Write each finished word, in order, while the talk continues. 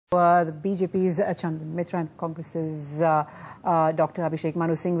The BJP's Chandan Mitra and Congress's Dr. Abhishek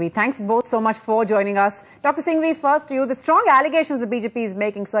Manu Singhvi. Thanks both so much for joining us. Dr. Singhvi, first to you. The strong allegations the BJP is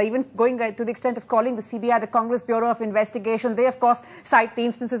making, sir, even going to the extent of calling the CBI the Congress Bureau of Investigation. They, of course, cite the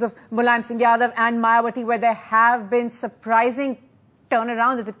instances of Mulayam Singh Yadav and Mayawati, where there have been surprising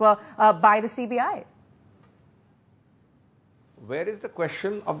turnarounds, as it were, by the CBI. Where is the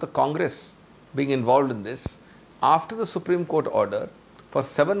question of the Congress being involved in this? After the Supreme Court order, for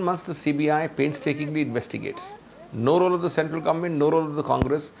 7 months, the CBI painstakingly investigates. No role of the central government, no role of the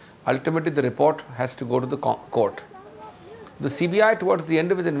Congress. Ultimately, the report has to go to the court. The CBI, towards the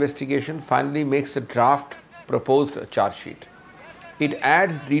end of its investigation, finally makes a draft proposed charge sheet. It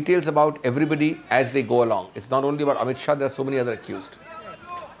adds details about everybody as they go along. It's not only about Amit Shah, there are so many other accused.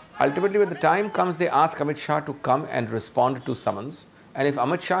 Ultimately, when the time comes, they ask Amit Shah to come and respond to summons. And if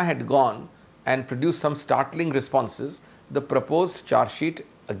Amit Shah had gone and produced some startling responses, the proposed charge sheet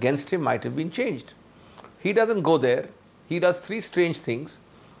against him might have been changed. He doesn't go there. He does three strange things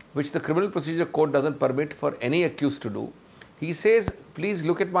which the Criminal Procedure Code doesn't permit for any accused to do. He says, please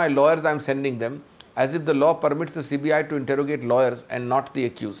look at my lawyers, I'm sending them, as if the law permits the CBI to interrogate lawyers and not the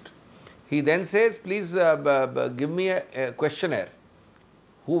accused. He then says, please give me a questionnaire.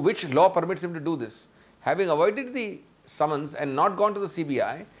 Which law permits him to do this? Having avoided the summons and not gone to the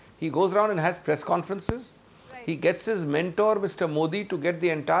CBI, he goes around and has press conferences. He gets his mentor, Mr. Modi, to get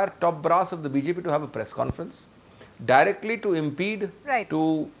the entire top brass of the BJP to have a press conference, directly to impede,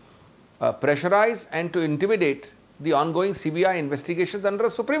 to pressurize and to intimidate the ongoing CBI investigations under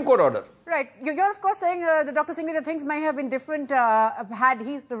a Supreme Court order. Right. You're of course saying, Dr. Singhvi, that things may have been different had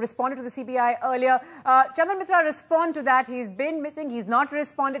he responded to the CBI earlier. Chandan Mitra, respond to that. He's been missing. He's not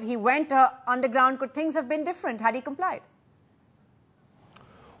responded. He went underground. Could things have been different had he complied?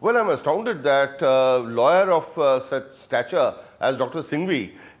 Well, I'm astounded that a lawyer of such stature as Dr.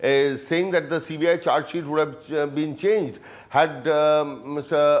 Singhvi is saying that the CBI charge sheet would have been changed had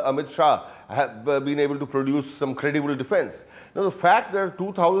Mr. Amit Shah have been able to produce some credible defense. Now, the fact that a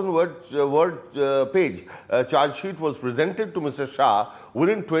 2,000 word page charge sheet was presented to Mr. Shah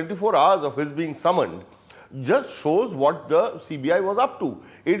within 24 hours of his being summoned just shows what the CBI was up to.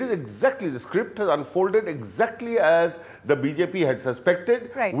 It is exactly, the script has unfolded exactly as the BJP had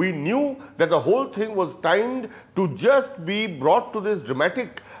suspected. Right. We knew that the whole thing was timed to just be brought to this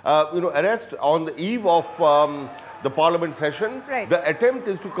dramatic arrest on the eve of the parliament session. Right. The attempt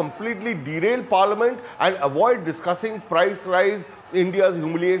is to completely derail parliament and avoid discussing price rise, India's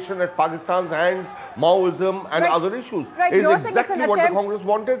humiliation at Pakistan's hands, Maoism and other issues. Right. Is exactly what the Congress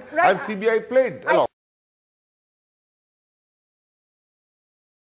wanted, and CBI played along.